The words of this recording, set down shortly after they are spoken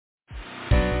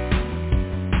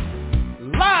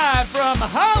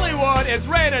Hollywood is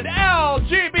rated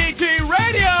LGBT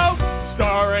Radio,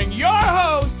 starring your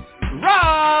host,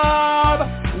 Rob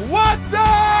Watson!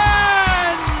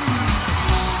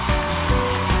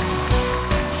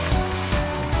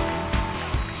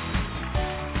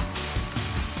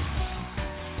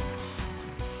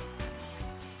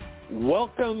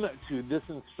 Welcome to this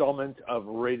installment of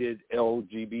Rated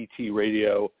LGBT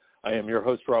Radio. I am your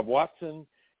host, Rob Watson,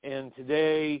 and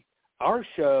today our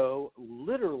show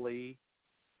literally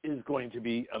is going to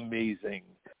be amazing.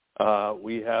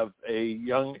 We have a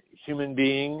young human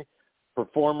being,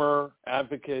 performer,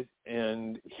 advocate,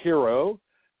 and hero,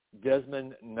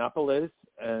 Desmond Napoles.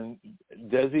 And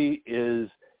Desi is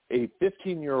a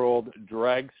 15-year-old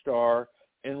drag star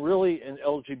and really an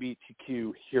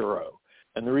LGBTQ hero.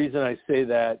 And the reason I say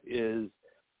that is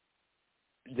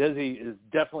Desi is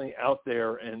definitely out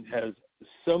there and has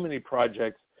so many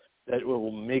projects that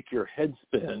will make your head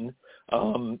spin.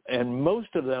 And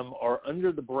most of them are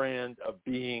under the brand of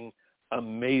being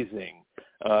amazing.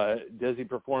 Desi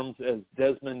performs as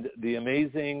Desmond the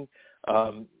Amazing.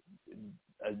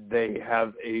 They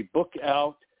have a book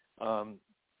out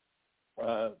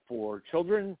for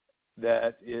children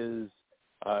that is,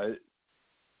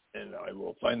 and I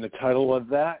will find the title of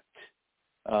that,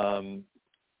 and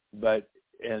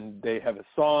they have a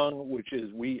song which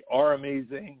is We Are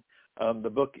Amazing. The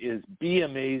book is Be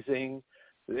Amazing,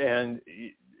 and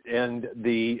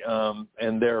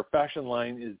their fashion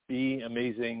line is Be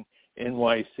Amazing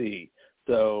NYC.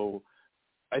 So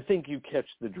I think you catch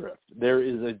the drift. There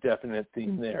is a definite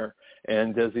theme there,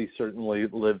 and Desi certainly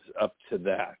lives up to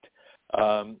that.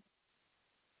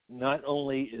 Not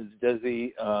only is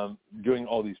Desi doing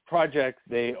all these projects,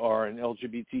 they are an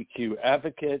LGBTQ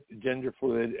advocate, gender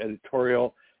fluid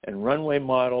editorial and runway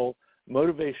model,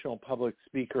 motivational public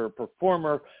speaker,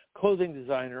 performer, clothing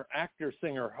designer, actor,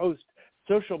 singer, host,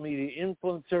 social media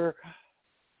influencer,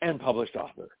 and published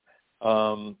author.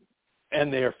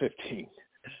 And they are 15.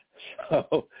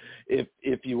 So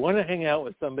if you want to hang out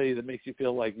with somebody that makes you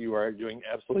feel like you are doing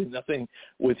absolutely nothing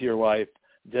with your life,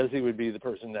 Desi would be the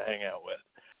person to hang out with.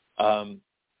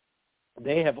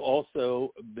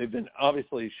 They've been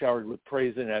obviously showered with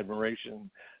praise and admiration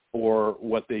for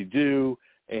what they do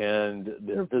and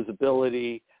their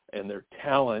visibility and their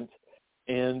talent.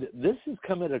 And this has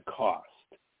come at a cost.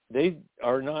 They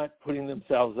are not putting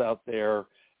themselves out there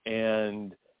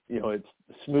and, it's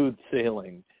smooth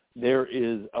sailing. There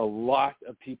is a lot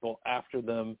of people after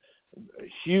them,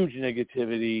 huge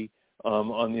negativity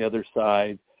on the other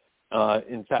side.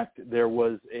 In fact, there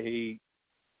was a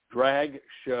drag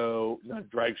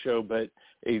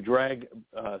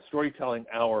storytelling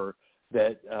hour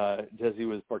that Desi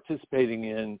was participating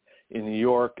in New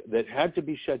York that had to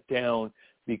be shut down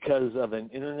because of an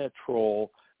internet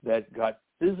troll that got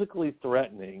physically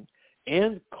threatening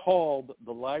and called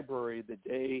the library the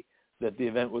day that the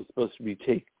event was supposed to be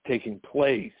taking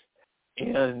place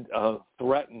and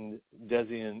threatened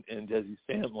Desi and Desi's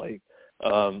family.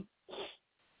 So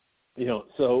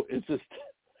it's just,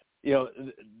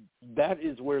 that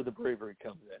is where the bravery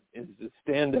comes in, is to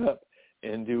stand up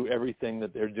and do everything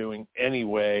that they're doing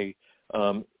anyway,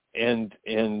 and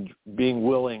being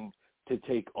willing to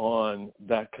take on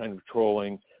that kind of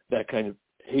trolling, that kind of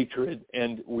hatred.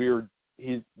 And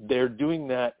they're doing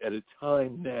that at a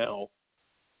time now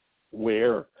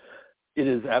where it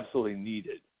is absolutely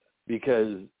needed,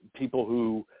 because people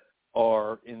who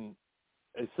are in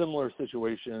a similar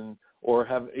situation or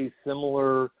have a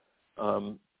similar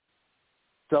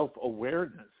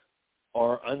self-awareness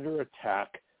are under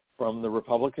attack from the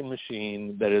Republican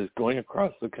machine that is going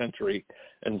across the country.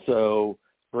 And so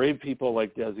brave people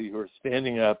like Desi who are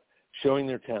standing up, showing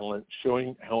their talent,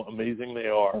 showing how amazing they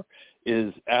are,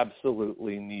 is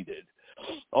absolutely needed.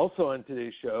 Also on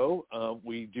today's show,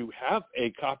 we do have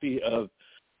a copy of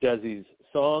Desi's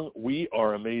song, We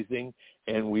Are Amazing,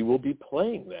 and we will be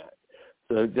playing that.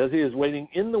 So Desi is waiting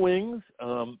in the wings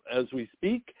as we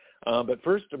speak. But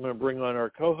first, I'm going to bring on our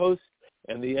co-host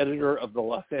and the editor of the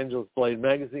Los Angeles Blade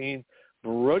magazine,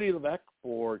 Brody Levesque,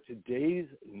 for today's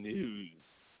news.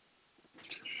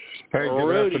 Hey,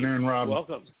 good afternoon, Rob.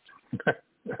 Welcome.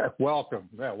 Welcome.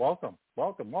 Yeah, welcome.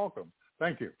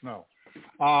 Thank you. No.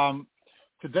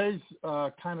 Today's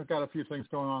kind of got a few things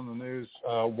going on in the news,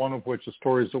 one of which the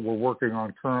stories that we're working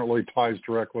on currently ties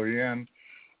directly in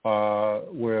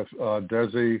with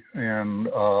Desi and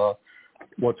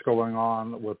what's going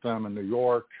on with them in New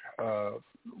York.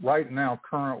 Right now,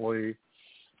 currently,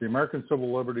 the American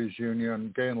Civil Liberties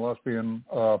Union Gay and Lesbian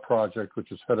Project,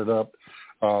 which is headed up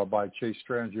by Chase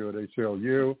Strangio at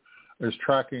ACLU, is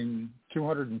tracking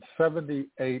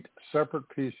 278 separate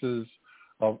pieces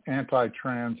of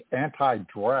anti-trans,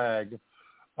 anti-drag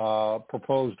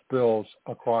proposed bills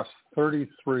across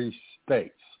 33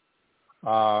 states.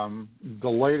 The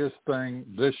latest thing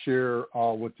this year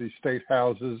with the state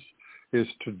houses is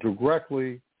to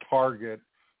directly target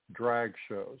drag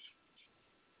shows.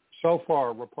 So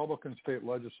far, Republican state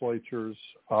legislatures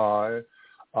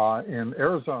in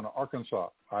Arizona, Arkansas,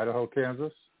 Idaho,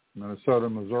 Kansas, Minnesota,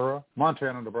 Missouri,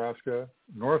 Montana, Nebraska,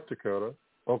 North Dakota,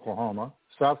 Oklahoma,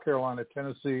 South Carolina,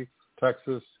 Tennessee,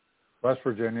 Texas, West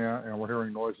Virginia, and we're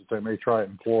hearing noises they may try it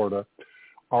in Florida,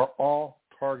 are all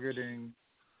targeting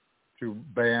to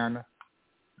ban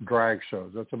drag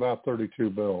shows. That's about 32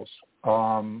 bills.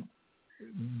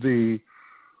 The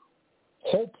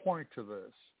whole point to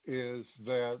this is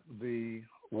that the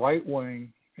right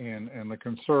wing and the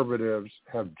conservatives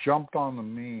have jumped on the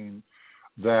meme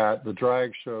that the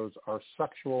drag shows are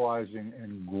sexualizing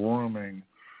and grooming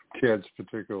kids,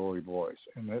 particularly boys.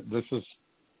 And this is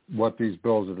what these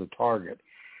bills are to target.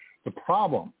 The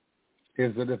problem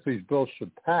is that if these bills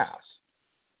should pass,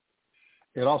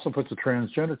 it also puts the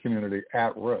transgender community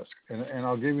at risk. And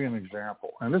I'll give you an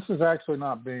example. And this is actually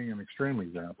not being an extreme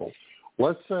example.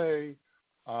 Let's say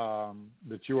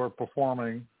that you are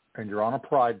performing and you're on a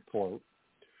pride float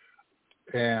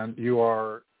and you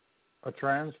are a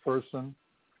trans person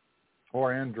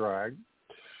or in drag.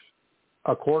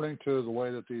 According to the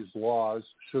way that these laws,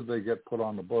 should they get put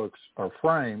on the books, are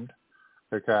framed,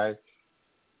 okay,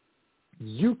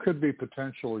 you could be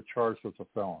potentially charged with a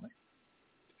felony.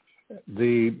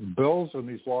 The bills and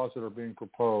these laws that are being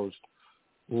proposed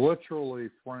literally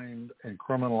framed and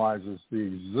criminalizes the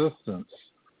existence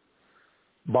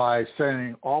by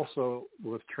saying also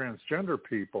with transgender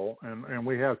people, and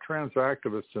we have trans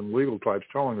activists and legal types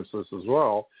telling us this as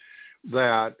well,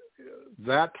 that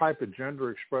type of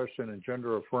gender expression and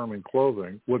gender-affirming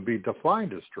clothing would be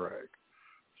defined as drag.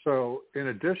 So in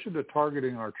addition to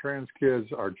targeting our trans kids,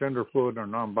 our gender fluid, and our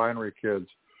non-binary kids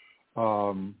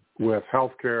with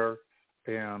health care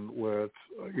and with,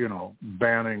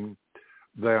 banning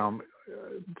them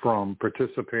from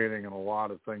participating in a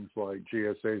lot of things like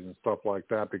GSAs and stuff like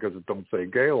that because it don't say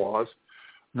gay laws,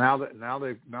 now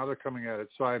they're coming at it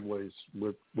sideways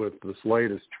with this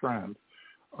latest trend.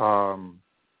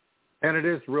 And it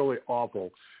is really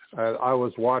awful. I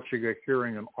was watching a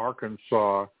hearing in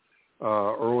Arkansas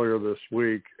earlier this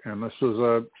week, and this is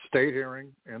a state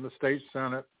hearing in the state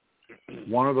Senate.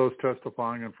 One of those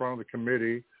testifying in front of the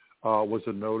committee was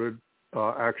a noted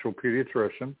actual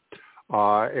pediatrician and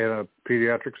a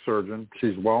pediatric surgeon.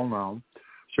 She's well known.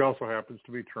 She also happens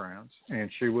to be trans, and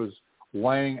she was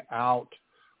laying out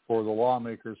for the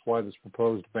lawmakers why this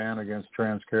proposed ban against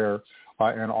trans care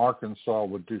in Arkansas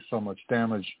would do so much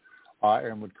damage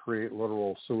and would create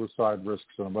literal suicide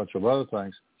risks and a bunch of other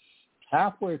things.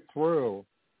 Halfway through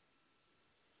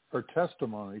her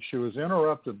testimony, she was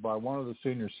interrupted by one of the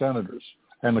senior senators,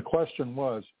 and the question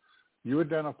was, you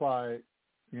identify,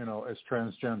 as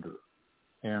transgender?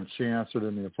 And she answered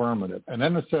in the affirmative. And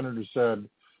then the senator said,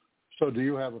 so do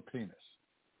you have a penis?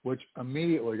 Which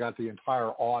immediately got the entire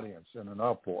audience in an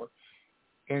uproar.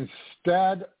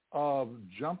 Instead of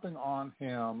jumping on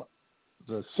him,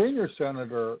 the senior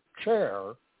senator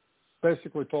chair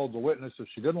basically told the witness if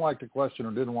she didn't like the question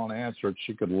or didn't want to answer it,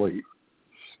 she could leave.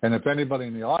 And if anybody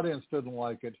in the audience didn't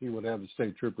like it, he would have the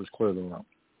state troopers clear the room.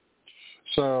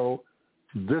 So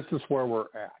this is where we're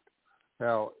at.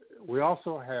 Now, we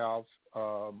also have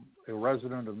a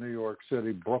resident of New York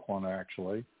City, Brooklyn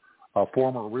actually, a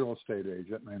former real estate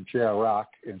agent named Jia Rock,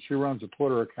 and she runs a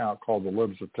Twitter account called the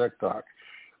Libs of TikTok.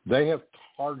 They have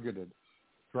literally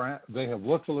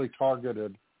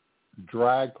targeted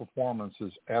drag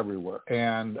performances everywhere.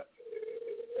 And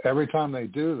every time they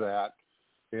do that,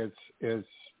 it's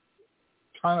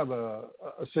kind of a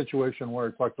situation where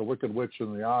it's like the Wicked Witch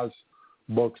in the Oz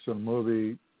books and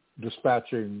movie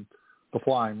dispatching the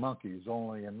flying monkeys,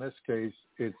 only in this case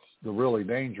it's the really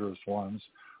dangerous ones,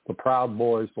 the Proud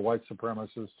Boys, the white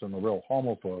supremacists, and the real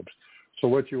homophobes. So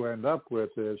what you end up with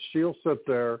is she'll sit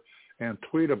there and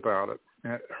tweet about it.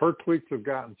 And her tweets have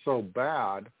gotten so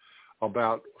bad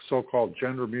about so-called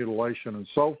gender mutilation and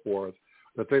so forth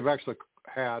that they've actually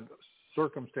had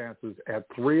circumstances at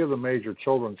 3 of the major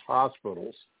children's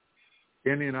hospitals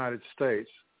in the United States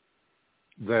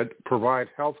that provide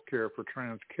health care for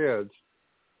trans kids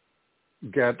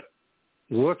get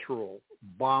literal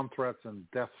bomb threats and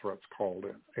death threats called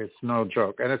in. It's no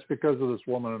joke. And it's because of this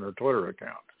woman and her Twitter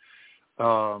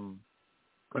account.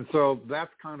 And so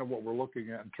that's kind of what we're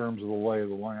looking at in terms of the lay of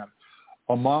the land.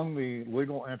 Among the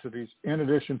legal entities, in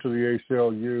addition to the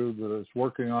ACLU that is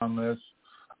working on this,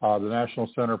 the National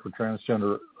Center for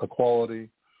Transgender Equality,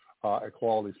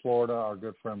 Equality Florida, our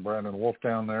good friend Brandon Wolf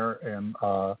down there, and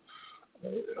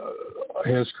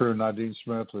his crew, Nadine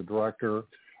Smith, the director,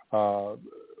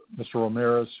 Mr.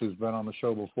 Ramirez, who's been on the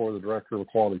show before, the director of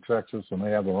Equality Texas, and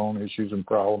they have their own issues and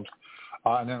problems.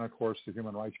 And then, of course, the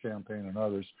Human Rights Campaign and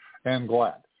others, and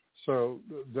GLAAD. So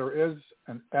there is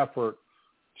an effort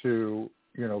to,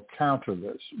 counter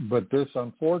this. But this,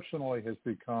 unfortunately, has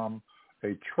become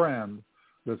a trend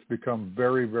that's become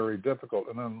very, very difficult.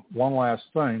 And then one last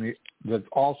thing that's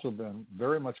also been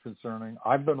very much concerning.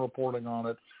 I've been reporting on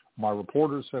it. My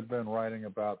reporters have been writing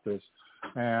about this.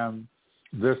 And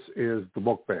this is the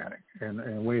book banning.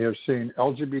 And we have seen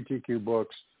LGBTQ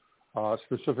books,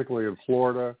 specifically in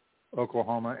Florida,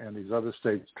 Oklahoma, and these other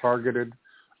states targeted.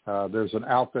 There's an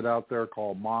outfit out there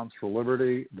called Moms for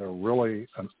Liberty. They're really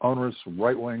an onerous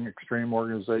right-wing extreme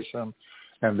organization,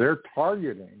 and they're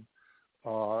targeting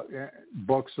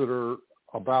books that are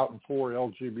about and for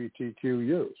LGBTQ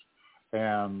youth.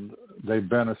 And they've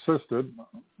been assisted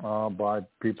by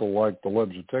people like the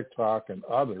Libs of TikTok and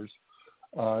others,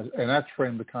 and that's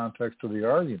framed the context of the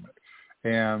argument.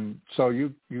 And so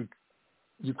you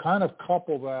kind of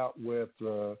couple that with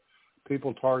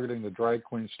people targeting the Drag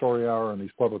Queen Story Hour and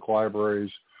these public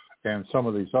libraries and some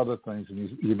of these other things,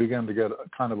 and you begin to get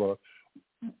kind of a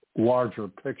larger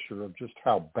picture of just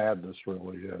how bad this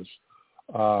really is.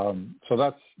 So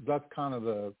that's kind of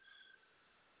the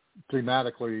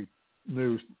thematically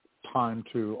new time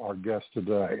to our guest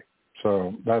today.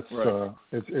 So that's right.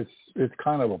 It's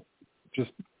kind of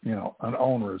just an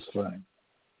onerous thing.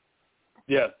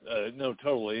 Yes, no,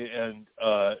 totally. And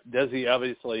Desi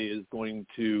obviously is going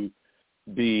to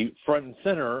be front and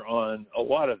center on a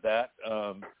lot of that,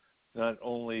 not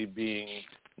only being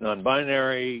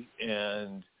non-binary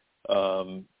and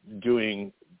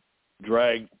doing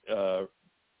drag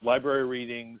library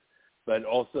readings, but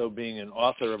also being an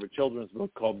author of a children's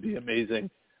book called Be Amazing,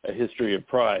 A History of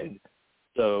Pride,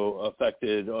 so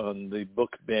affected on the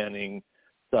book banning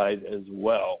side as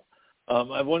well.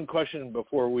 I have one question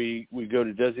before we go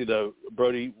to Desi, though.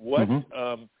 Brody, what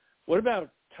about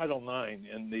Title IX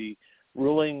and the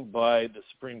ruling by the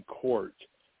Supreme Court?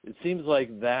 It seems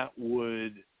like that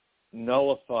would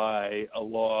nullify a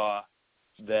law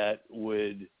that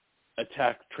would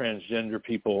attack transgender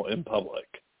people in public.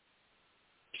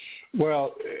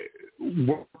 Well,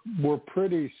 we're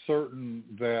pretty certain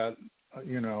that,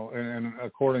 and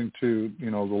according to, the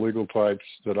legal types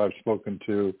that I've spoken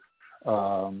to,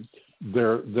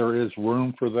 there is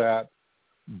room for that.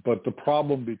 But the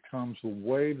problem becomes the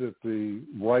way that the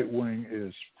right wing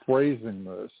is phrasing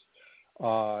this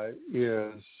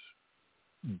is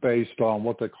based on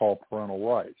what they call parental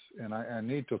rights. And I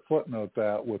need to footnote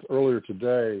that with earlier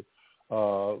today,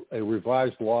 a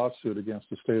revised lawsuit against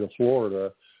the state of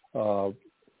Florida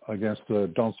against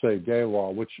the Don't Say Gay law,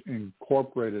 which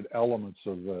incorporated elements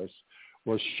of this,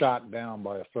 was shot down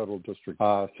by a federal district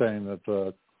saying that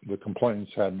the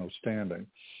complainants had no standing.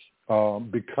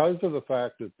 Because of the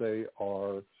fact that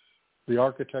the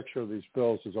architecture of these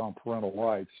bills is on parental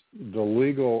rights, the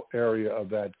legal area of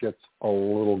that gets a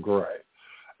little gray.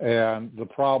 And the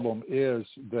problem is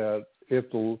that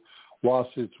if the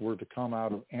lawsuits were to come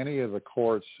out of any of the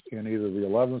courts in either the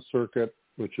 11th Circuit,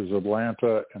 which is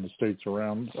Atlanta and the states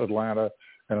around Atlanta,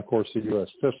 and of course the U.S.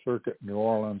 5th Circuit, New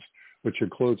Orleans, which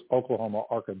includes Oklahoma,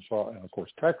 Arkansas, and of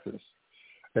course Texas,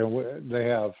 and they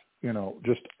have,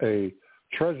 just a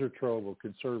treasure trove of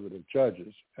conservative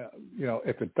judges.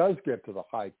 If it does get to the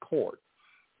high court,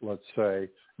 let's say,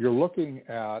 you're looking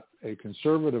at a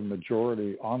conservative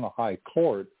majority on the high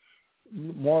court,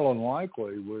 more than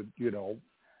likely would,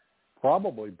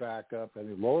 probably back up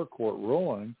any lower court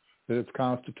ruling that it's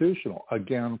constitutional,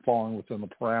 again, falling within the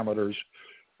parameters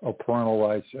of parental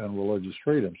rights and religious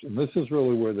freedoms. And this is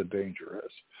really where the danger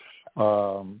is.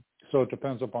 So it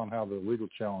depends upon how the legal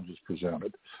challenge is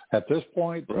presented. At this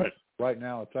point, right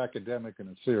now it's academic and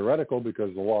it's theoretical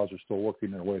because the laws are still working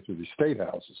their way through the state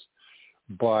houses.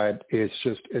 But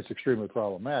it's extremely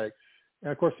problematic.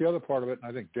 And, of course, the other part of it, and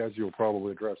I think Desi will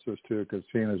probably address this too, because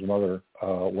he and his mother,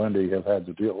 Wendy, have had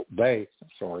to deal. They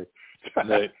and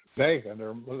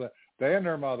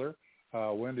their mother,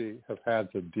 Wendy, have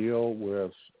had to deal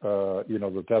with,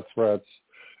 the death threats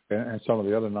and some of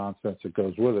the other nonsense that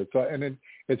goes with it. So, and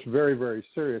it's very, very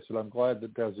serious, and I'm glad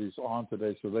that Desi's on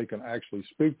today so they can actually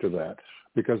speak to that,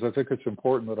 because I think it's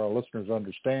important that our listeners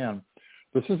understand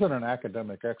this isn't an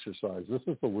academic exercise. This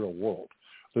is the real world.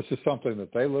 This is something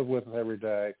that they live with every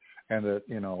day, and that,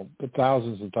 the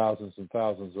thousands and thousands and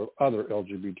thousands of other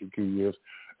LGBTQ youth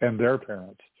and their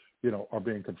parents, are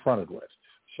being confronted with.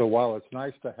 So while it's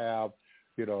nice to have,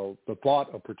 the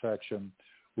thought of protection,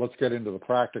 let's get into the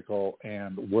practical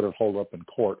and would it hold up in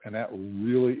court? And that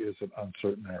really is an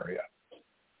uncertain area.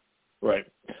 Right.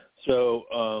 So,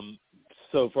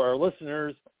 so for our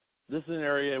listeners, this is an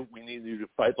area we need you to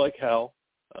fight like hell.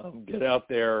 Get out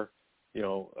there,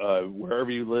 wherever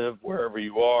you live, wherever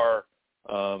you are.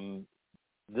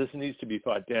 This needs to be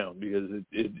fought down because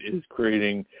it is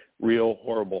creating real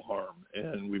horrible harm,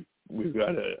 and we've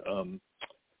got to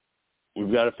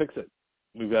fix it.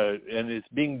 And it's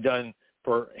being done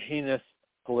for heinous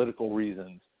political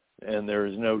reasons, and there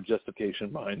is no justification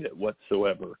behind it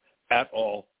whatsoever at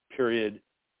all. Period.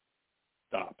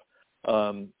 Stop.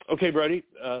 Okay, Brady,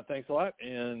 thanks a lot.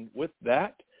 And with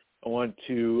that, I want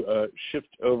to shift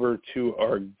over to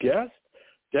our guest,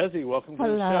 Desi. Welcome to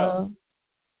the show.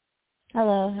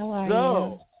 Hello, how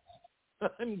are you?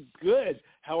 I'm good.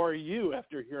 How are you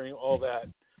after hearing all that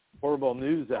horrible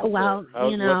news out there? Well, how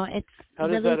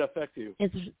does that affect you?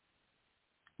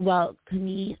 Well, to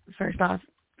me, first off,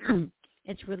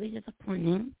 it's really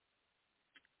disappointing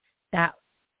that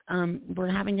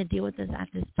we're having to deal with this at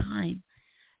this time,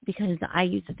 because I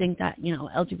used to think that,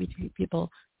 LGBT people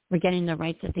were getting the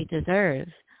rights that they deserve.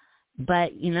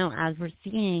 But, as we're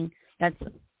seeing, that's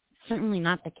certainly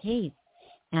not the case.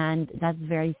 And that's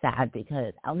very sad,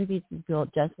 because LGBT people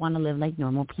just want to live like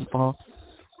normal people.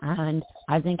 And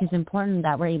I think it's important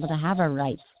that we're able to have our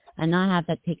rights and not have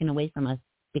that taken away from us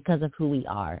because of who we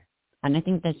are. And I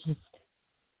think that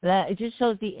it just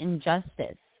shows the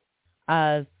injustice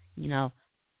of,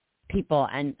 people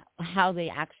and how they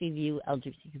actually view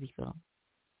LGBT people.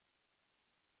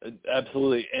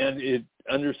 Absolutely. And it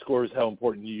underscores how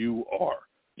important you are.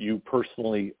 You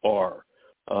personally are,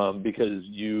 because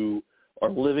you are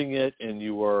living it and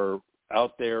you are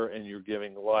out there and you're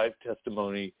giving live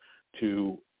testimony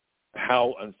to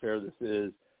how unfair this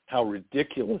is, how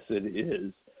ridiculous it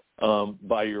is,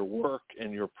 by your work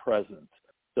and your presence.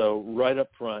 So right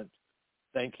up front,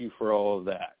 thank you for all of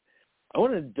that. I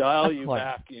want to dial you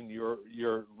back in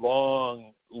your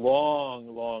long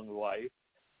life,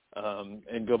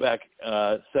 and go back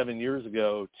 7 years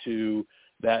ago to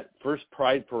that first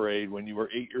Pride Parade when you were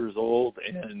 8 years old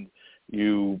and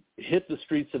you hit the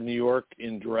streets of New York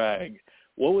in drag.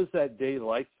 What was that day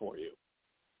like for you?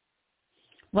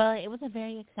 Well, it was a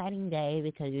very exciting day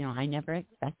because, I never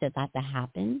expected that to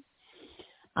happen.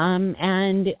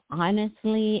 And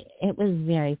honestly, it was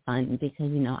very fun because,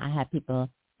 I had people,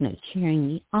 cheering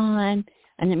me on,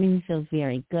 and it made me feel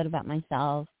very good about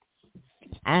myself.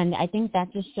 And I think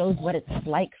that just shows what it's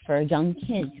like for young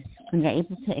kids when they're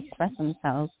able to express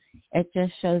themselves. It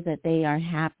just shows that they are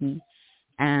happy.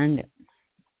 And,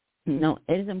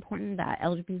 it is important that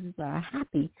LGBT people are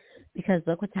happy because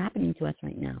look what's happening to us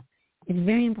right now. It's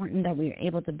very important that we are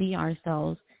able to be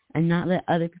ourselves and not let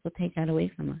other people take that away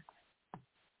from us.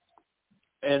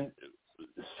 And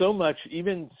so much,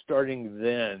 even starting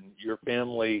then, your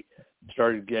family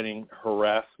started getting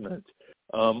harassment.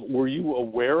 Were you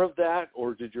aware of that,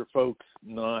 or did your folks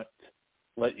not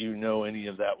let you know any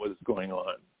of that was going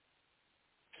on?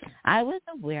 I was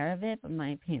aware of it, but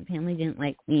my family didn't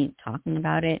like me talking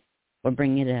about it or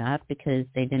bringing it up because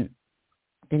they didn't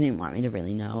want me to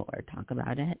really know or talk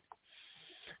about it.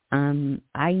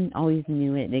 I always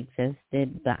knew it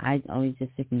existed, but I always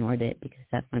just ignored it because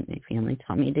that's what my family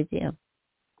taught me to do.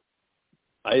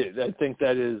 I think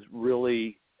that is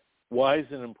really wise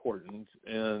and important,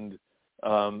 and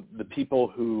the people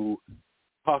who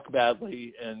talk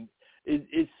badly, and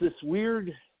it's this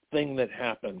weird thing that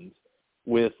happens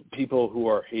with people who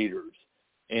are haters,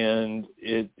 and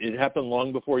it happened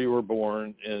long before you were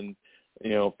born, and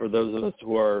for those of us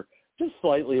who are just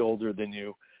slightly older than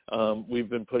you, we've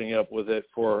been putting up with it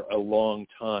for a long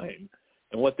time.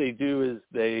 And what they do is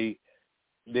they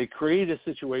create a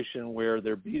situation where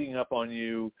they're beating up on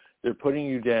you, they're putting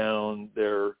you down,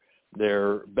 they're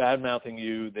bad-mouthing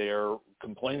you, they're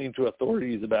complaining to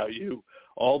authorities about you,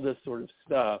 all this sort of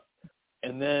stuff.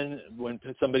 And then when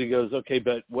somebody goes, okay,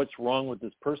 but what's wrong with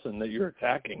this person that you're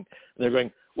attacking? And they're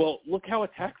going, well, look how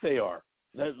attacked they are.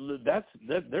 They're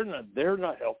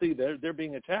not healthy. They're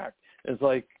being attacked. And it's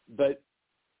like, but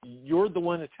you're the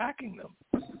one attacking them.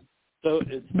 So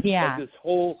it's like this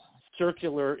whole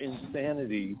circular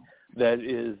insanity that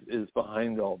is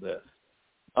behind all this.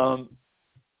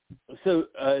 So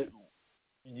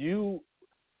you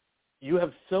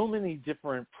have so many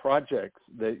different projects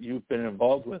that you've been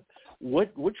involved with.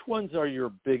 Which ones are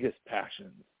your biggest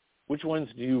passions? Which ones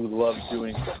do you love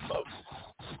doing the most?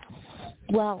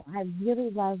 Well, I really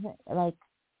love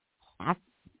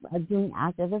doing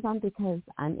activism because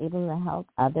I'm able to help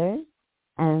others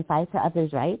and fight for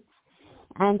others' rights.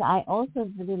 And I also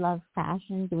really love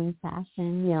fashion, doing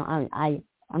fashion. I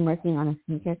I'm working on a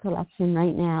sneaker collection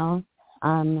right now.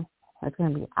 It's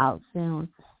going to be out soon.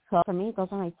 So for me, those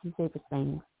are my two favorite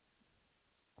things.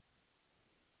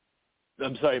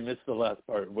 I'm sorry, I missed the last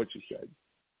part of what you said.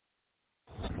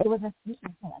 It was a sneaker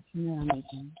collection that I'm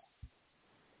making.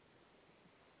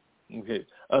 Okay.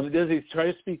 Desi,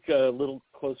 try to speak a little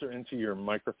closer into your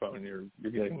microphone.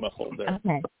 You're getting muffled there.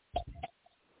 Okay.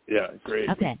 Yeah, great.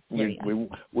 Okay.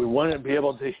 We want to be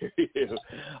able to hear you.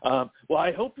 Well,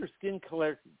 I hope your skin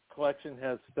collection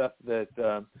has stuff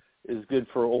that is good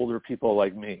for older people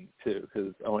like me, too,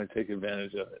 because I want to take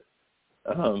advantage of it.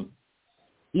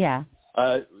 Yeah.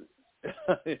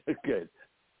 Good.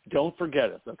 Don't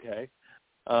forget us, okay?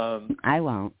 I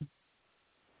won't.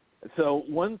 So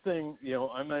one thing,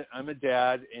 I'm a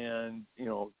dad, and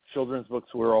children's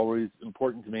books were always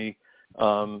important to me.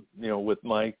 With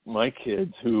my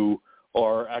kids who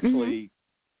are actually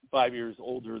 5 years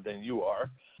older than you are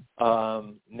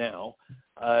now,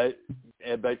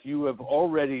 but you have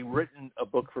already written a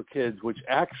book for kids, which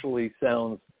actually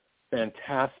sounds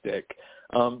fantastic.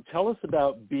 Tell us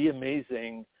about Be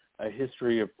Amazing: A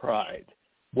History of Pride.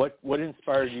 What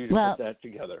inspired you to put that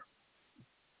together?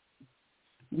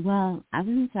 Well, I was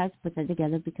inspired to put that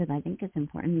together because I think it's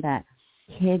important that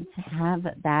kids have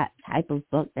that type of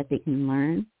book that they can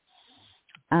learn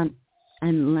and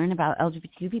learn about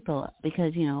LGBTQ people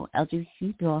because, LGBTQ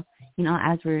people,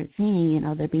 as we're seeing,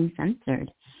 they're being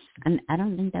censored. And I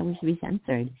don't think that we should be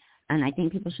censored. And I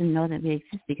think people should know that we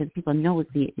exist because people know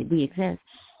we exist.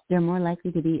 They're more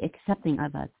likely to be accepting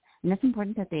of us. And that's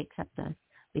important that they accept us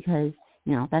because,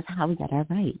 that's how we get our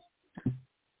rights.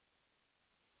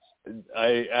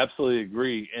 I absolutely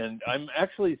agree. And I'm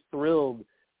actually thrilled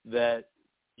that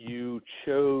you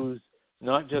chose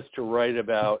not just to write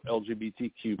about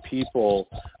LGBTQ people,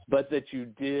 but that you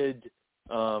did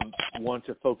want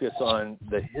to focus on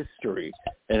the history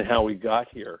and how we got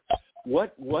here.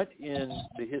 What in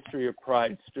the history of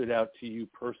Pride stood out to you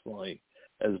personally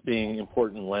as being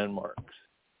important landmarks?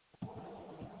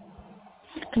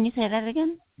 Can you say that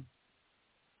again?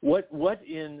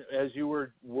 As you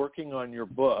were working on your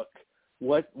book,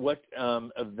 what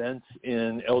events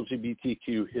in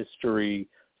LGBTQ history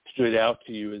stood out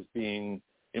to you as being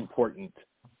important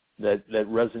that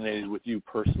resonated with you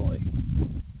personally?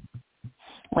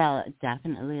 Well,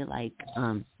 definitely like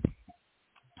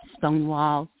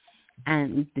Stonewall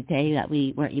and the day that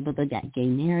we were able to get gay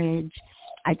marriage.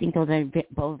 I think those are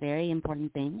both very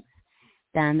important things.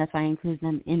 Then that's why I include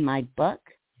them in my book.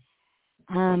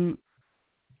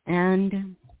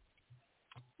 And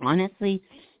honestly,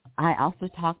 I also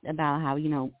talked about how,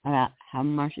 about how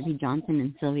Marsha P. Johnson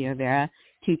and Sylvia Rivera,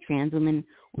 two trans women,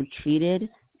 were treated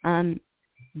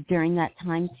during that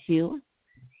time too.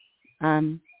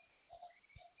 And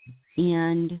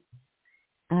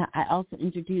I also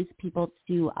introduced people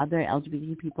to other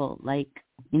LGBT people like,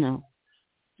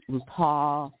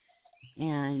 RuPaul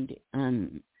and,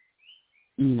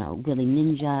 Willie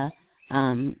Ninja.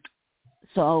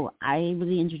 So I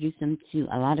really introduced them to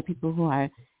a lot of people who are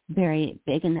very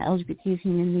big in the LGBT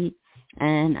community,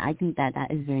 and I think that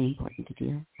is very important to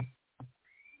do.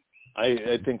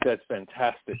 I think that's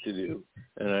fantastic to do,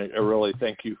 and I really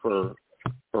thank you for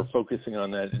focusing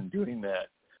on that and doing that.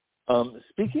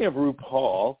 Speaking of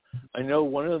RuPaul, I know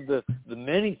one of the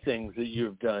many things that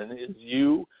you've done is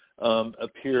you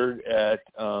appeared at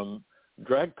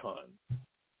DragCon,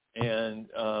 and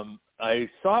I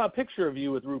saw a picture of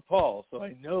you with RuPaul, so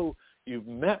I know you've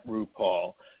met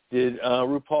RuPaul. Did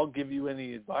RuPaul give you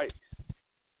any advice?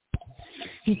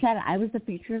 He said I was the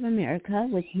future of America,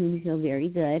 which made me feel very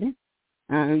good.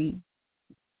 And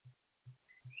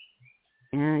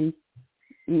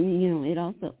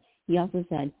he also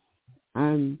said,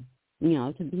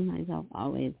 to be myself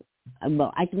always.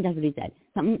 Well, I think that's what he said,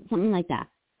 something like that.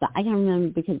 But I can't remember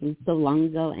because it was so long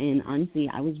ago, and honestly,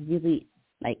 I was really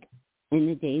in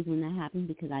the days when that happened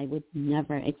because I would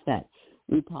never expect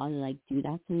RuPaul to do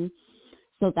that to me.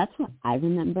 So that's what I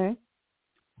remember.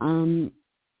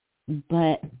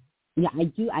 But yeah, I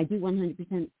do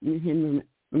 100%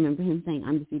 remember him saying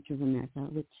I'm the future of America,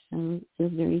 which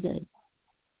feels very good.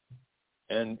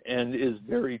 And is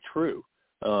very true,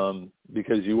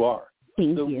 because you are.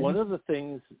 Thank you. One of the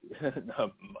things,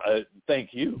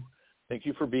 thank you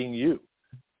for being you.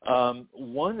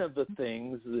 One of the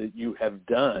things that you have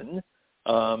done,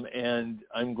 and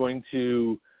I'm going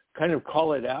to kind of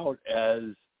call it out as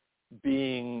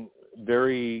being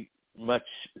very much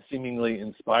seemingly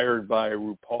inspired by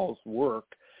RuPaul's work,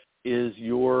 is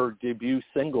your debut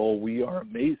single, We Are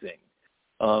Amazing.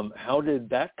 How did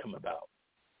that come about?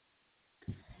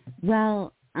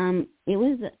 Well, it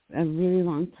was a really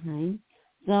long time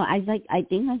So I think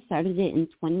I started it in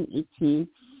 2018,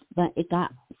 but it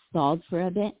got stalled for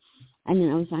a bit, and then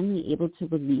I was finally able to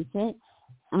release it.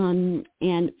 And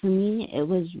for me, it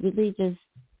was really just,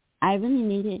 I really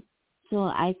made it so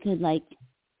I could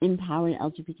empower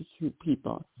LGBTQ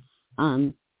people,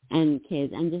 and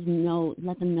kids, and just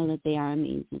let them know that they are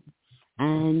amazing,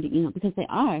 and because they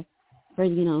are, for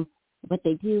what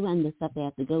they do and the stuff they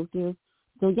have to go through.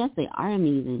 So yes, they are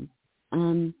amazing,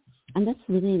 and that's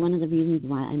really one of the reasons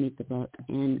why I made the book,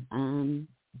 and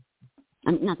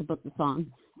not the book, the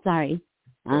song. Sorry.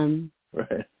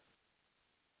 Right.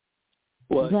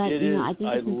 Well, but it is. I think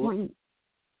it's important.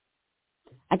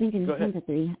 I think it's important that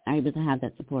they are able to have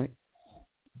that support.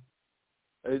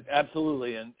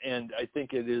 Absolutely, and I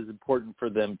think it is important for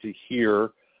them to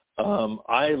hear.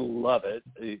 I love it.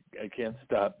 I can't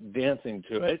stop dancing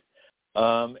to it.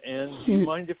 And do you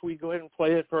mind if we go ahead and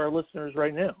play it for our listeners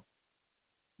right now?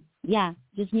 Yeah,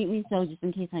 just mute me just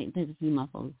in case there's a few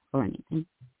muffles or anything.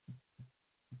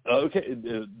 Okay,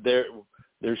 there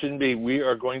shouldn't be. We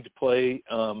are going to play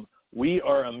 "We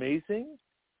Are Amazing"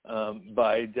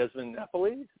 by Desmond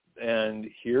Napoles, and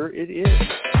here it is.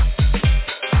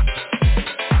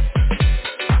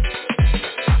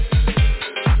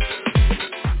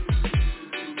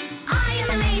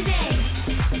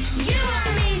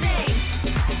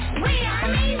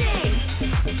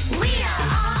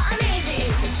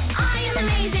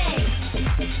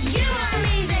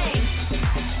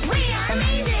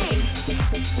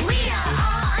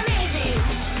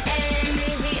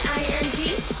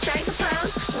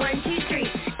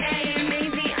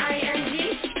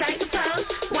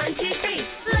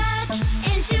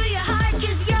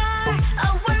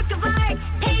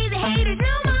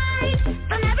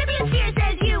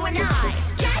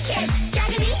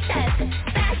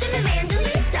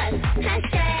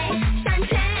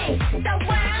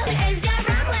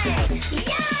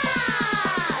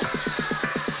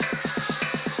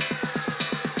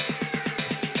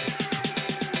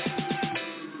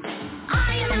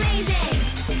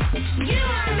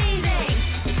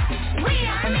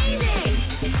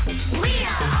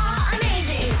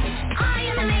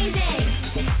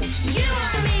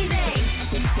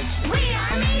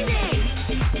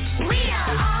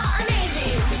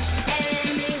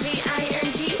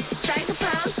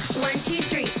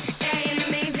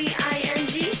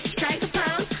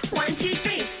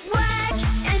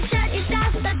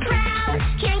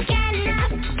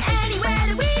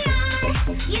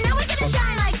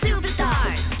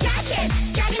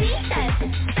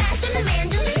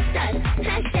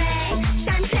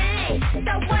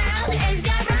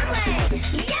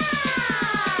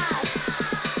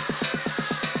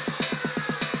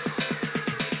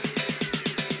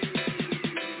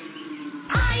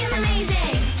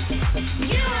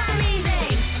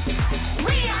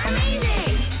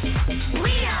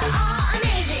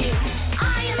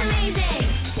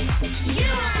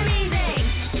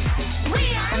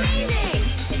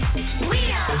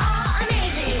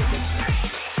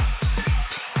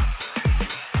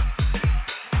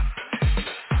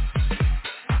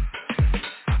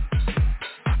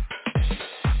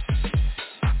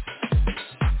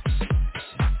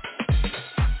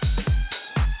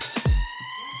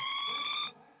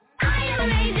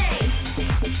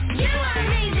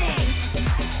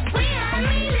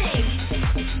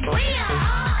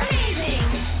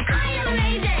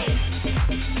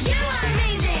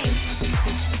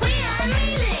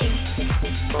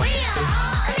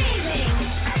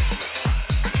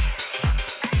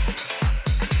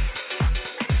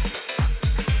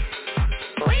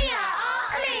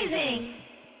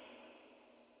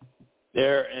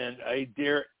 And I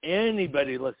dare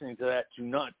anybody listening to that to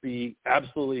not be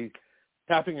absolutely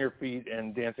tapping your feet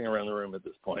and dancing around the room at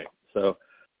this point. So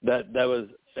that was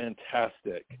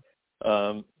fantastic.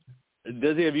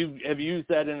 Desi, have you used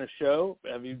that in a show?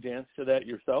 Have you danced to that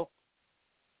yourself?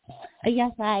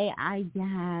 Yes, I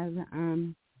have.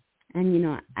 And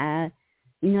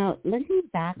looking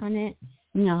back on it,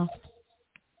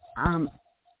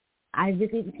 I really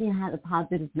think it had a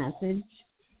positive message.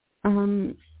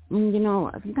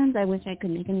 Sometimes I wish I could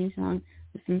make a new song,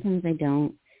 but sometimes I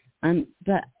don't.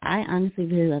 But I honestly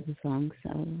really love the song,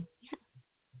 so yeah.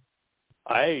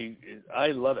 I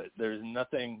love it. There's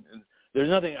nothing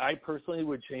I personally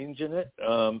would change in it.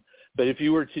 But if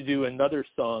you were to do another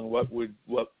song, what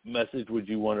message would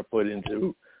you want to put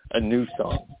into a new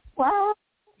song? Well,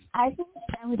 I think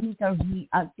I would make a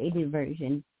updated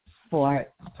version for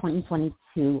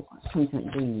 2023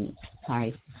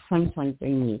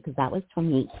 me, because that was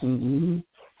 2018.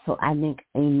 So I make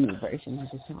a new version of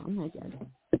the song, I guess.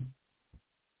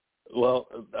 Well,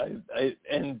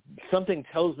 and something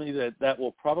tells me that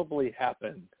will probably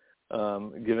happen,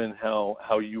 given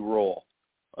how you roll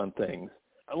on things.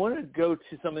 I want to go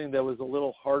to something that was a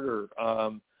little harder,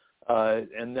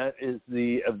 and that is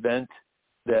the event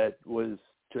that was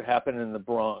to happen in the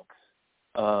Bronx.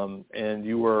 And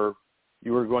you were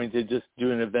going to just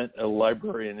do an event at a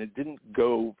library, and it didn't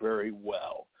go very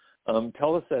well.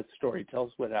 Tell us that story. Tell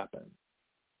us what happened.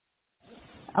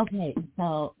 Okay,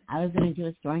 so I was going to do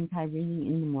a story time reading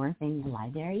in the More Things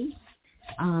Library,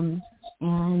 and,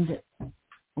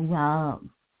 well,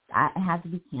 I had to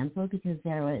be canceled because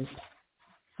there was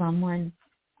someone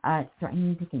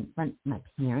threatening to confront my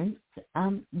parents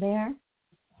there,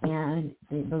 and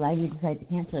the library decided to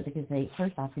cancel it because they,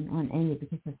 first off, didn't want any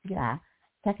because of that.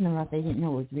 Second of all, they didn't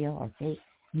know it was real or fake.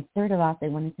 And third of all, they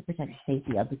wanted to protect the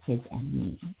safety of the kids and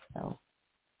me. So,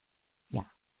 yeah,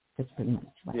 that's pretty much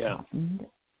what happened.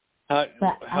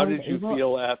 How did you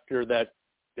feel after that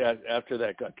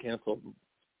got canceled?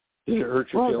 Did it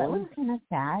hurt your feelings? Well, that was kind of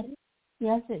sad.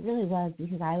 Yes, it really was,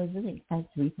 because I was really excited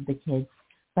to read to the kids.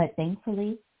 But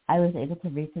thankfully, I was able to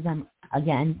read to them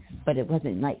again, but it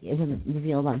wasn't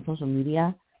revealed on social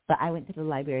media. But I went to the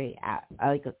library I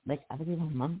believe a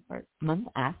month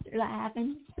after that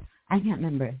happened. I can't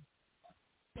remember.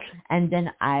 And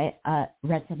then I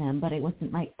read to them, but it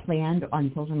wasn't planned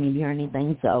on social media or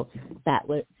anything. So I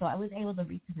was able to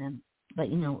read to them. But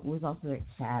it was also very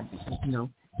sad because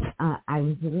I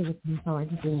was really looking forward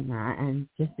to doing that, and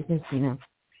just because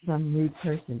some rude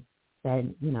person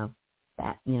said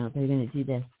that they're going to do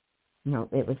this,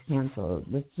 it was canceled,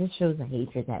 which just shows the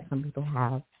hatred that some people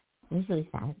have. It was really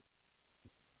sad.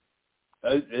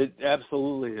 It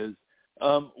absolutely is.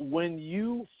 When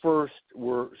you first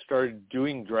started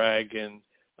doing drag and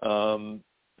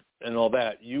all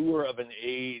that, you were of an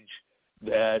age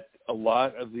that a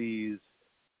lot of these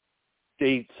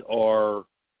states are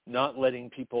not letting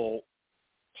people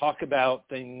talk about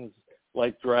things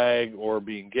like drag or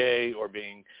being gay or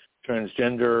being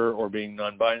transgender or being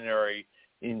non-binary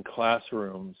in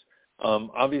classrooms.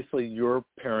 Obviously, your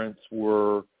parents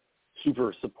were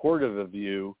super supportive of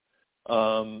you.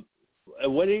 At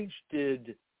what age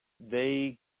did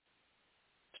they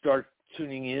start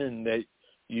tuning in that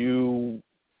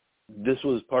this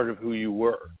was part of who you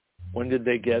were? When did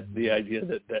they get the idea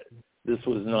that this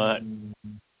was not,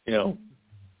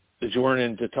 that you weren't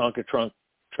into Tonka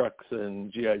trucks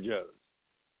and G.I. Joes?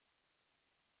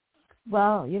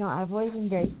 Well, I've always been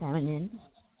very feminine.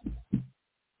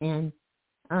 And,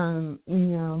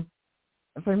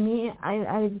 for me,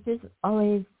 I just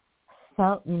always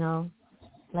felt,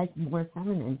 like more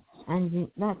feminine. And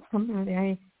that's come from a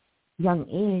very young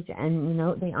age. And,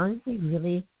 they honestly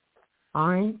really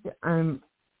aren't.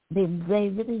 They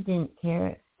really didn't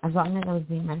care as long as I was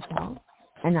being myself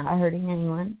and not hurting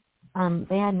anyone.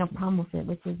 They had no problem with it,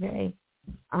 which is very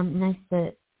nice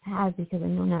to have, because I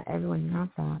know not everyone has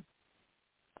that.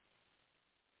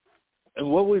 And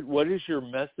what is your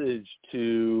message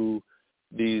to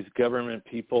these government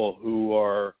people who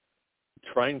are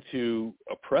trying to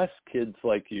oppress kids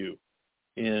like you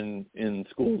in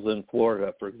schools in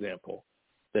Florida, for example,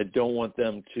 that don't want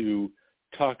them to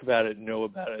talk about it, know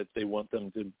about it? They want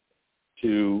them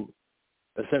to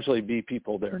essentially be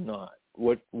people they're not.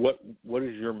 What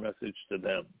is your message to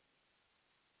them?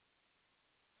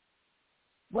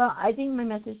 Well, I think my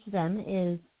message to them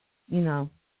is,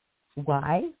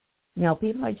 why?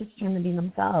 People are just trying to be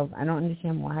themselves. I don't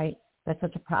understand why that's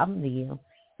such a problem to you.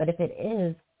 But if it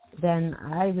is, then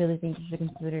I really think you should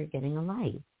consider getting a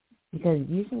life. Because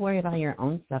you should worry about your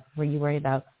own stuff before you worry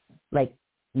about,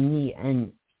 me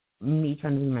and me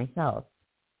trying to be myself.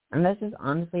 And that's just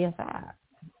honestly a fact.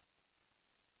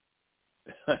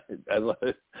 I love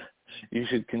it. You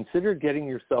should consider getting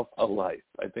yourself a life.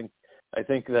 I think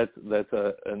that's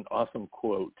an awesome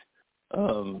quote.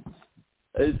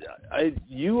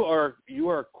 You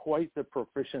are quite the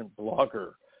proficient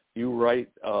blogger. You write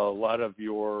a lot of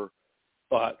your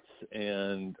thoughts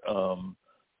and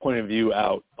point of view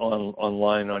out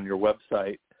online on your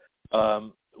website.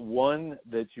 One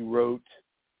that you wrote,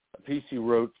 a piece you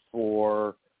wrote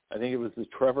for, I think it was the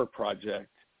Trevor Project,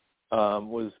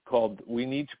 was called "We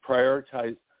Need to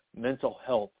Prioritize Mental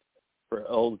Health for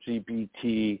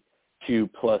LGBTQ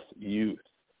plus Youth."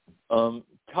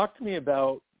 Talk to me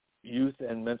about youth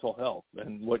and mental health,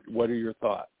 and what are your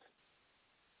thoughts?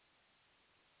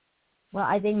 Well,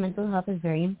 I think mental health is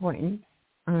very important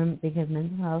because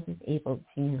mental health is able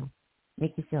to,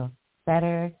 make you feel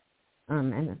better.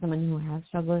 And as someone who has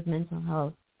struggled with mental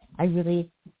health, I really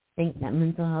think that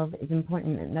mental health is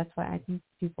important, and that's why I think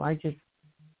people are just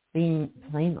being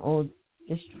plain old,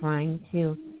 just trying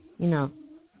to,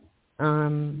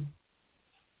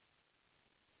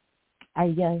 I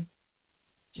guess,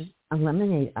 just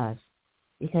eliminate us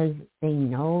because they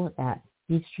know that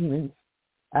these treatments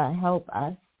help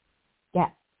us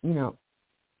get,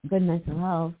 good mental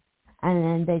health, and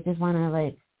then they just want to,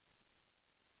 like,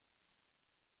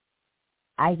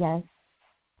 I guess,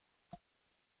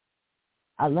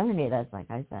 eliminate us, like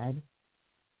I said.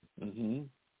 Mhm.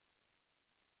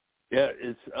 Yeah,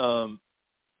 it's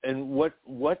and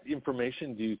what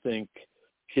information do you think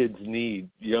kids need,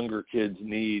 younger kids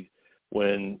need,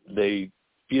 when they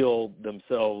feel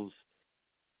themselves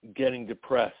getting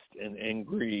depressed and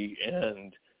angry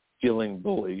and feeling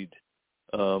bullied?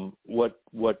 What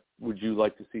would you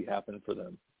like to see happen for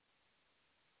them?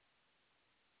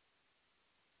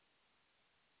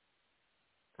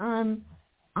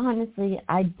 Honestly,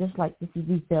 I'd just like to see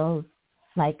these bills,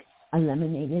 like,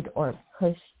 eliminated or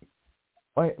pushed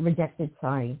or rejected,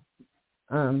 sorry.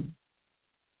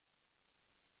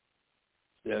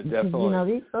 Yeah, because,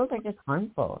 definitely. these bills are just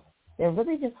harmful. They're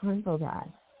really just harmful to us.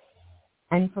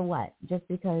 And for what? Just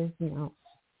because,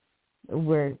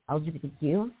 we're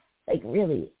LGBTQ? Like,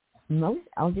 really, most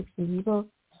LGBT people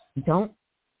don't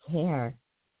care.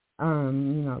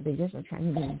 They just are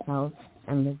trying to be themselves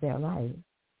and live their lives.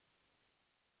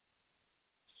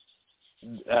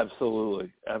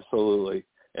 Absolutely, absolutely.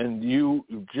 And you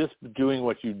just doing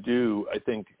what you do, I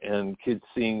think, and kids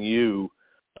seeing you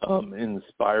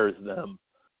inspires them.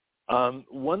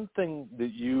 One thing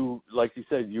that you, like you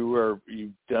said,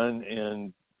 you've done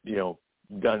and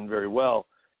done very well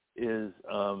is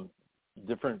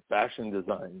different fashion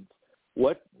designs.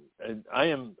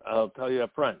 I'll tell you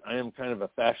up front, I am kind of a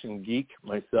fashion geek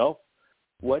myself.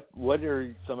 What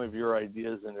are some of your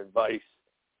ideas and advice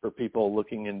for people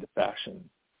looking into fashion?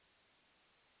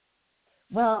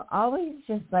 Well, always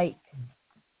just be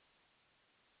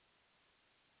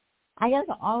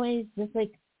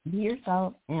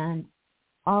yourself, and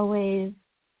always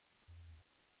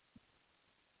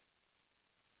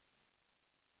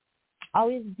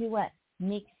do what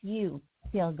makes you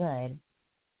feel good.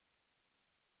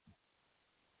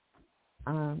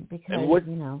 Because,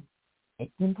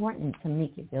 it's important to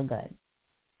make you feel good.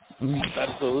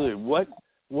 Absolutely. What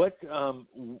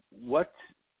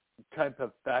type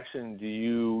of fashion do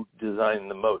you design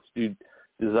the most? Do you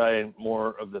design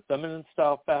more of the feminine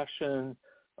style fashion,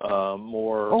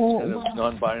 more kind of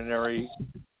non-binary?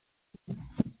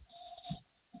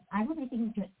 I really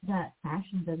think that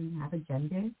fashion doesn't have a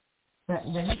gender, but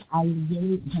really, I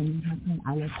really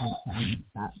like fashion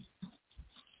stuff.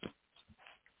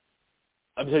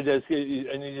 I'm sorry,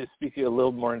 I need to speak a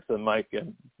little more into the mic.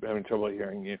 I'm having trouble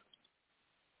hearing you.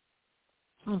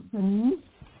 For me,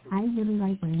 I really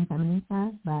like wearing feminine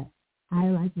stuff, but I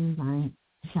like to design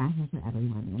fashion for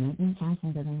everyone. And I think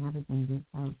fashion doesn't have a gender,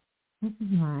 so this is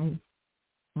my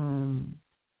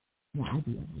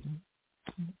idea.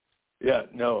 Yeah,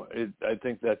 no, I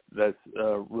think that's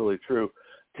really true.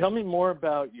 Tell me more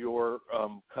about your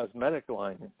cosmetic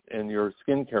line and your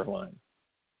skincare line.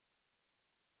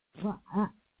 Well,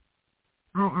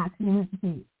 I actually have to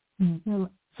say,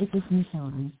 it's a skincare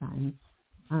line, sorry.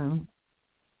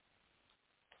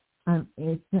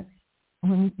 It's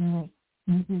anything like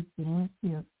Mrs. Skinless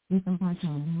to different parts of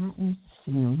Manhattan.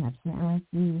 We have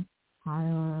LSD,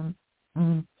 Harlem. I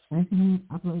can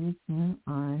upload this soon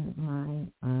on my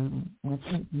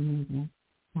website,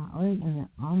 community.org, and they're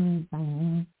all made by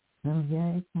me. And I'm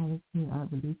very excited to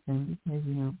release them because,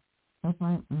 so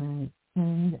far my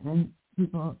friends and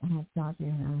people have thought they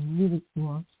are really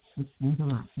cool, which means a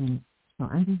lot to me. So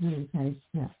I'm just really excited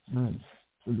to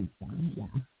release them,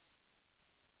 yeah.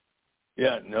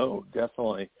 Yeah, no,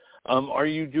 definitely. Are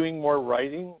you doing more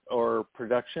writing or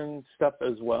production stuff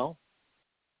as well?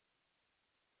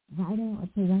 Writing or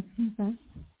production stuff?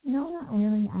 No, not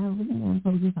really. I really am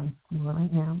focused on school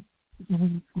right now because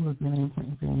school is really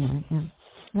important for me right now.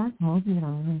 That's mostly what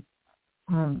I'm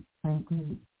really,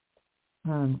 frankly,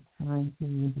 trying to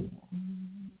do.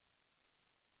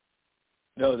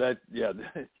 No, the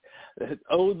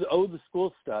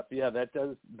school stuff. Yeah, that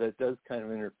does kind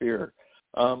of interfere.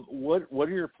 What are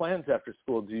your plans after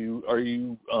school? Are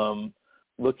you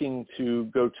looking to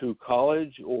go to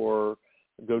college or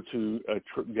go to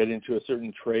get into a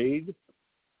certain trade?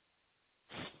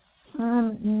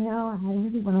 No, I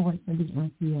really want to work for the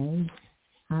NCA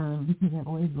because I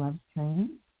always loved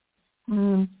training.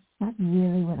 That's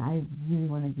really what I really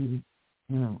want to do,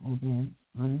 over,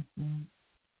 honestly.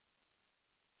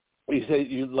 You say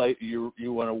you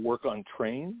want to work on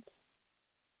trains?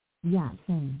 Yeah,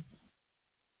 trains.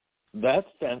 That's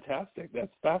fantastic.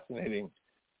 That's fascinating.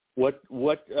 What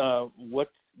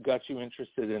got you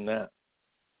interested in that?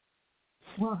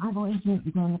 Well, I've always been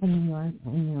growing up in New York,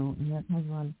 and, New York has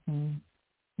a lot of things.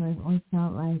 So I've always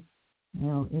felt like,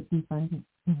 it'd be fun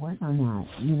to work on that,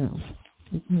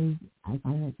 because I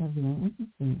find it so very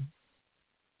interesting.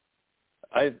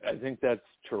 I think that's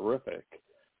terrific.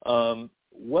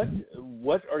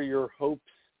 What are your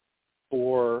hopes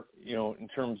for, in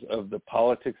terms of the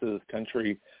politics of this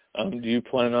country? Do you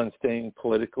plan on staying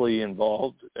politically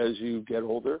involved as you get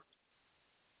older?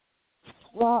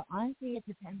 Well, honestly, it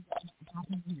depends on what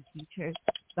happens in the future.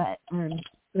 But for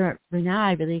now,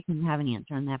 I really couldn't have an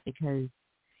answer on that because,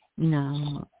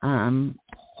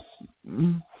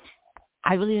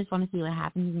 I really just want to see what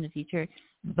happens in the future.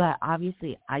 But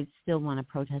obviously, I still want to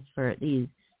protest for these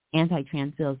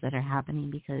anti-trans bills that are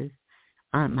happening because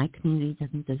my community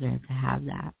doesn't deserve to have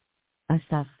that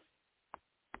stuff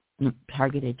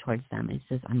targeted towards them. It's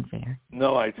just unfair.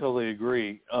 No, I totally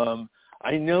agree.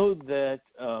 I know that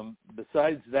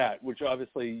besides that, which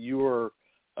obviously you're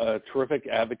a terrific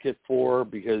advocate for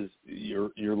because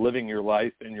you're living your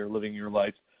life and you're living your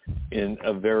life in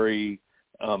a very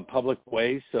public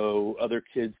way so other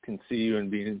kids can see you and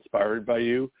be inspired by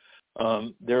you.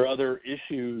 There are other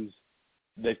issues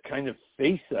that kind of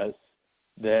face us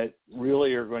that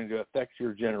really are going to affect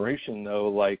your generation, though,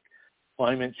 like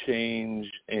climate change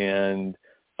and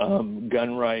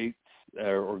gun rights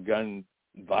or gun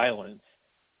violence.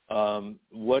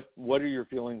 What are your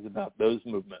feelings about those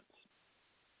movements?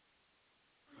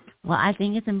 Well, I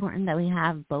think it's important that we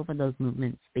have both of those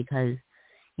movements because,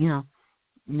 as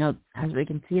we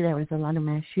can see, there was a lot of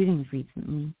mass shootings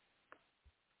recently,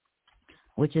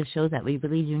 which just shows that we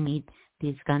really do need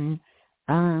these gun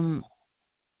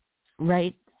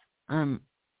rights,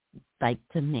 like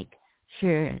to make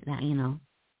sure that,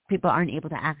 people aren't able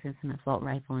to access an assault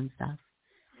rifle and stuff.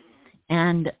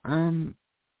 And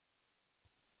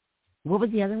what was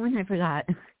the other one? I forgot.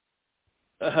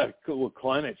 Well,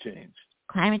 climate change.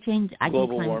 Climate change. I think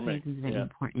Global warming. Climate change is very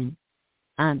important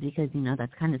because,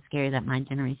 that's kind of scary that my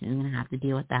generation is going to have to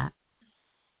deal with that.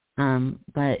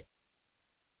 But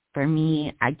for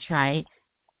me, I try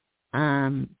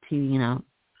to,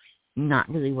 not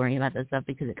really worry about that stuff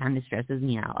because it kind of stresses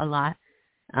me out a lot.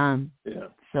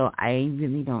 So I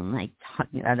really don't like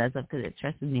talking about that stuff because it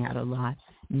stresses me out a lot,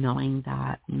 knowing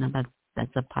that,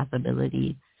 that's a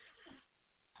possibility.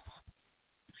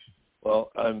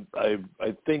 Well, I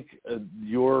think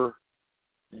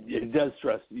it does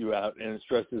stress you out, and it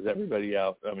stresses everybody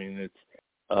out. I mean, it's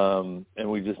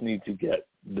and we just need to get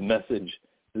the message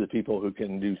to the people who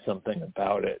can do something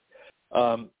about it.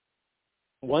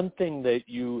 One thing that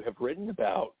you have written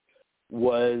about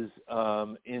was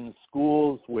in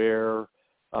schools where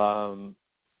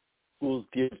schools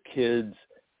give kids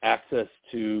access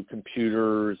to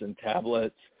computers and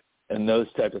tablets and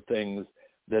those type of things,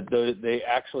 that they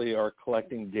actually are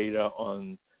collecting data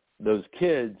on those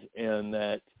kids and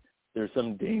that there's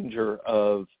some danger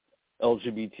of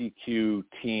LGBTQ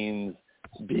teens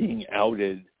being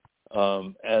outed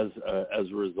as a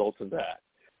result of that.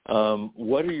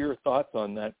 What are your thoughts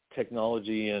on that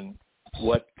technology and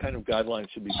what kind of guidelines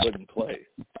should be put in place?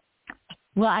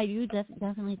 Well, I do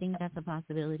definitely think that's a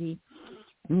possibility.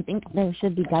 I think there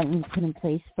should be guidelines put in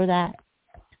place for that.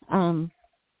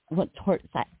 What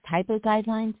type of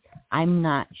guidelines, I'm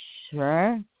not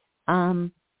sure.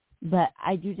 But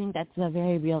I do think that's a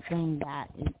very real thing that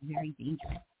is very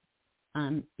dangerous.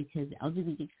 Because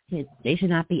LGBT kids, they should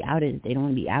not be outed. They don't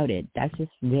want to be outed. That's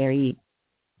just very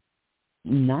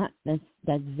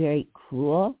that's very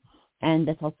cruel, and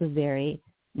that's also very,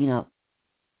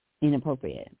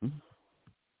 inappropriate.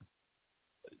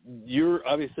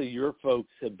 Your folks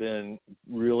have been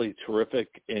really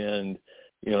terrific, and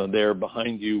they're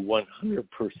behind you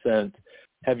 100%.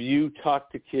 Have you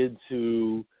talked to kids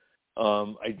who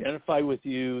identify with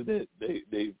you, that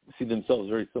they see themselves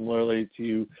very similarly to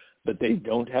you, but they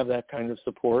don't have that kind of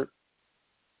support?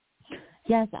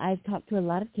 Yes, I've talked to a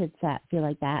lot of kids that feel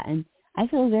like that, and I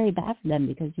feel very bad for them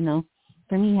because,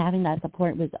 for me, having that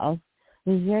support was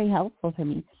very helpful for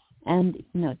me. And,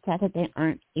 it's sad that they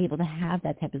aren't able to have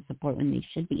that type of support when they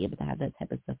should be able to have that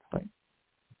type of support.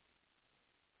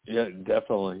 Yeah,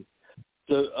 definitely.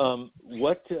 So,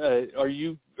 what do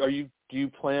you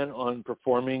plan on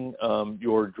performing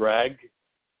your drag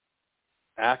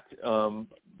act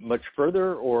much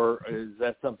further, or is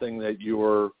that something that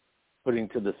you're putting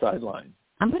to the sideline?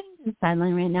 I'm putting it to the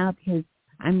sideline right now because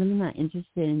I'm really not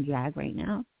interested in drag right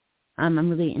now. I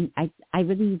really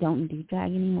don't do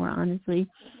drag anymore, honestly,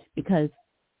 because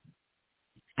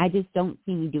I just don't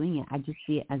see me doing it. I just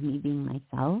see it as me being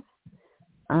myself.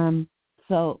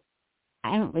 So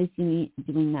I don't really see me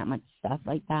doing that much stuff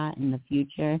like that in the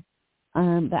future.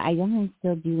 But I definitely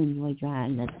still do enjoy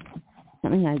drag. That's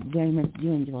something I very much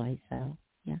do enjoy. So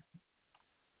yeah.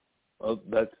 Well,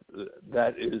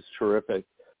 that is terrific.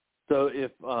 So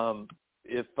if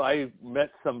I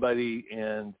met somebody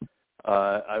and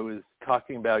I was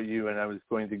talking about you and I was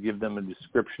going to give them a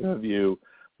description of you,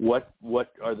 what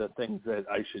are the things that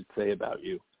I should say about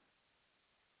you?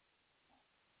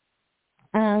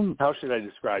 How should I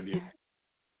describe you?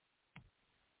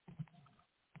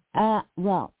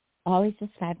 Well, always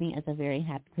describe me as a very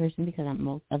happy person because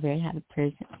I'm a very happy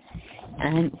person.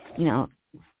 And,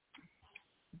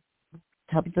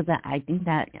 tell people that I think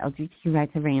that LGBTQ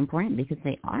rights are very important because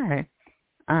they are.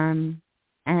 And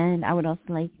I would also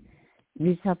like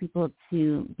to tell people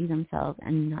to be themselves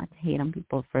and not to hate on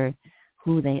people for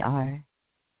who they are.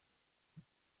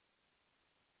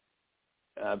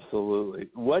 Absolutely.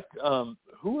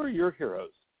 Who are your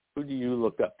heroes? Who do you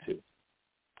look up to?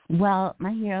 Well,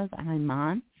 my heroes are my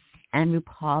mom and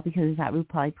RuPaul, because without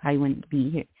RuPaul, I probably wouldn't be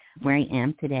here where I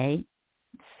am today.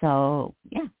 So,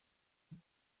 yeah.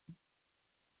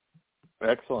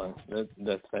 Excellent.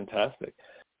 That's fantastic.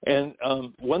 And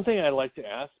one thing I like to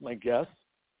ask my guests,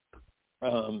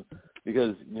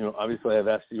 because, obviously I've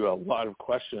asked you a lot of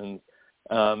questions,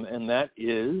 and that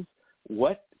is,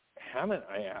 what haven't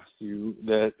I asked you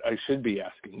that I should be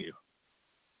asking you?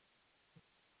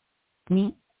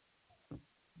 Me?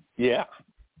 Yeah.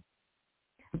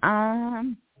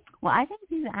 Well, I think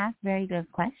you asked very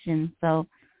good questions, so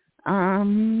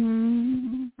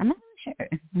I'm not really sure.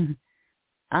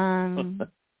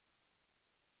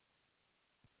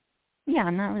 Yeah,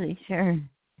 I'm not really sure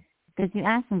because you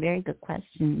asked some very good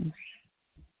questions.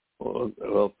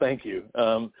 Well, thank you.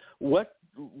 What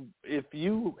if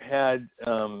you had,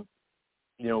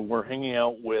 were hanging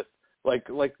out with like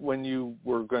when you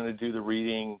were going to do the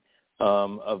reading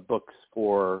of books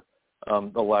for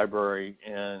the library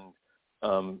and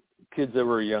kids that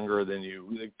were younger than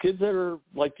you, kids that are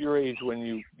like your age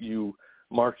when you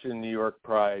marched in New York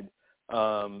Pride, 8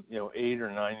 or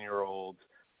 9-year-olds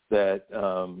that,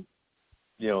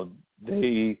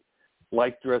 they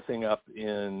like dressing up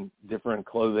in different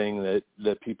clothing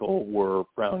that people were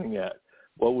frowning at.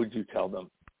 What would you tell them?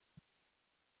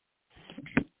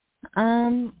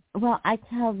 Well, I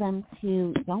tell them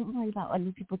to don't worry about what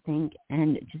other people think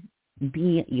and just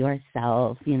be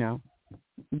yourself,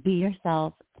 Be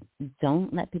yourself.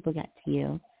 Don't let people get to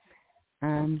you.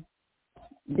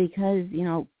 Because,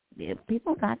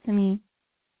 people got to me,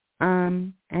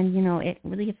 and, it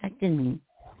really affected me.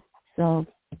 So,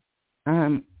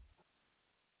 I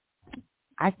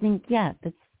think, yeah,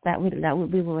 that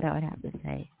would be what I would have to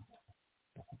say.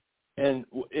 And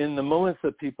in the moments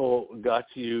that people got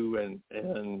to you and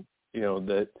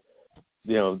that,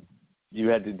 you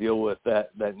had to deal with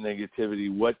that negativity,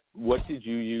 what did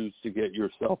you use to get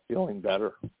yourself feeling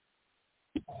better?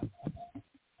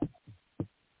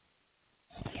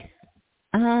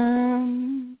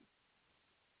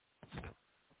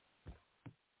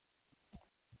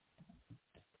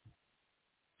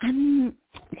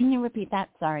 Can you repeat that?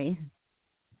 Sorry.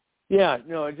 Yeah,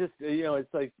 no,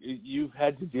 it's like you've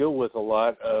had to deal with a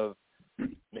lot of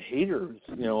haters,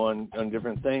 on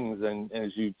different things, and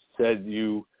as you said,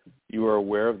 you were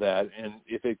aware of that, and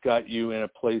if it got you in a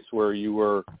place where you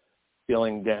were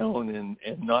feeling down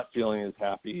and not feeling as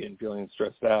happy and feeling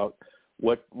stressed out,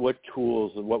 what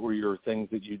tools and what were your things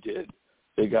that you did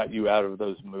that got you out of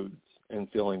those moods and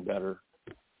feeling better?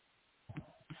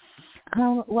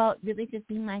 Well, really just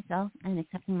being myself and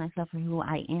accepting myself for who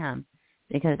I am,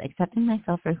 because accepting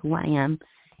myself for who I am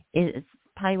is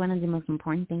probably one of the most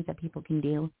important things that people can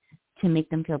do to make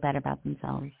them feel better about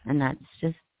themselves, and that's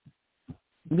just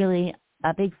really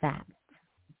a big fact.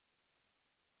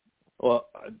 Well,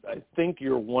 I think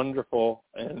you're wonderful,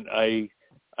 and I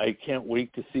can't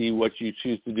wait to see what you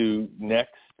choose to do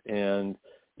next. And,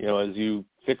 as you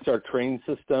fix our train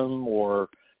system or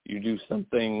you do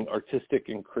something artistic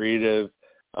and creative,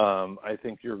 I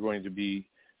think you're going to be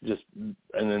just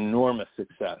an enormous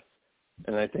success.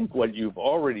 And I think what you've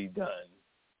already done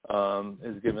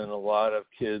has given a lot of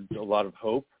kids a lot of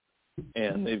hope,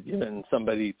 and they've given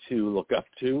somebody to look up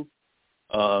to.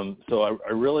 So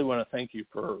I really want to thank you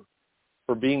for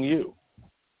being you.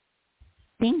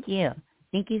 Thank you.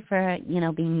 Thank you for,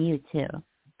 being you too,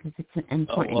 because it's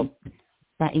important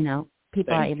that,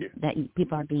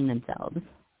 people are being themselves.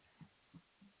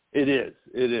 It is.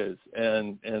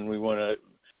 And we want to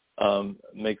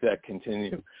make that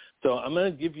continue. So I'm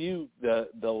going to give you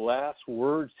the last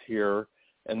words here,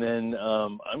 and then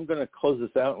I'm going to close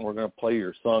this out, and we're going to play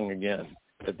your song again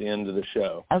at the end of the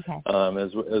show. Okay.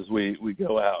 As we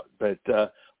go out. But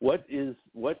what is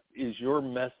your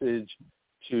message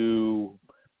to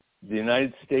the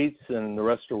United States and the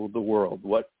rest of the world?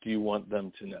 What do you want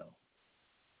them to know?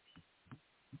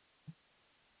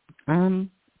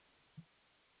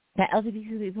 That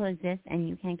LGBTQ people exist and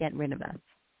you can't get rid of us.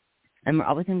 And we're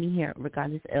always going to be here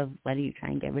regardless of whether you try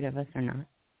and get rid of us or not.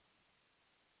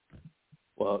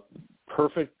 Well,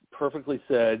 perfectly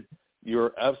said.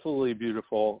 You're absolutely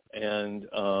beautiful. And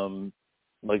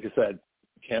like I said,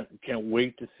 can't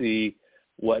wait to see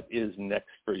what is next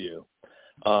for you.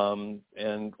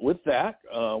 And with that,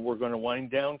 we're going to wind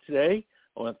down today.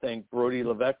 I want to thank Brody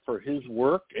Levesque for his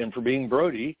work and for being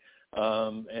Brody,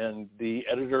 and the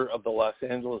editor of the Los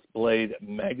Angeles Blade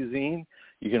magazine.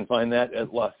 You can find that at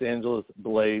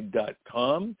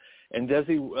losangelesblade.com. And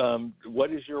Desi,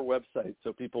 what is your website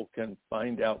so people can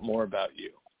find out more about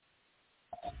you?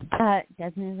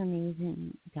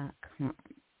 DesmondIsAmazing.com.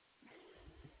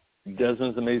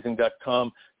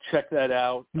 DesmondIsAmazing.com. Check that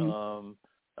out.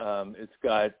 It's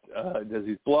got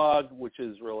Desi's blog, which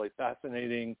is really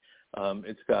fascinating.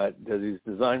 It's got Desi's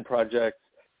design projects.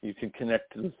 You can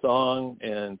connect to the song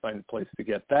and find a place to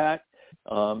get that.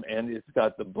 And it's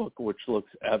got the book, which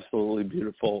looks absolutely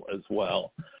beautiful as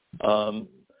well.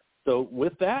 So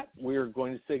with that, we're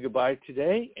going to say goodbye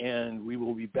today, and we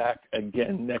will be back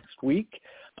again next week.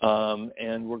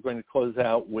 And we're going to close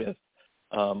out with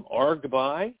our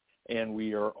goodbye, and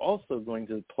we are also going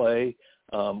to play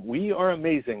We Are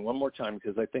Amazing one more time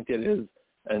because I think it is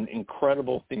an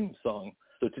incredible theme song.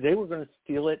 So today we're going to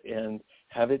steal it and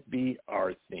have it be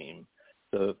our theme.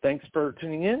 So thanks for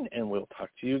tuning in, and we'll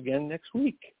talk to you again next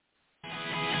week.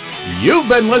 You've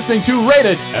been listening to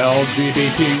Rated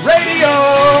LGBT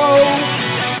Radio.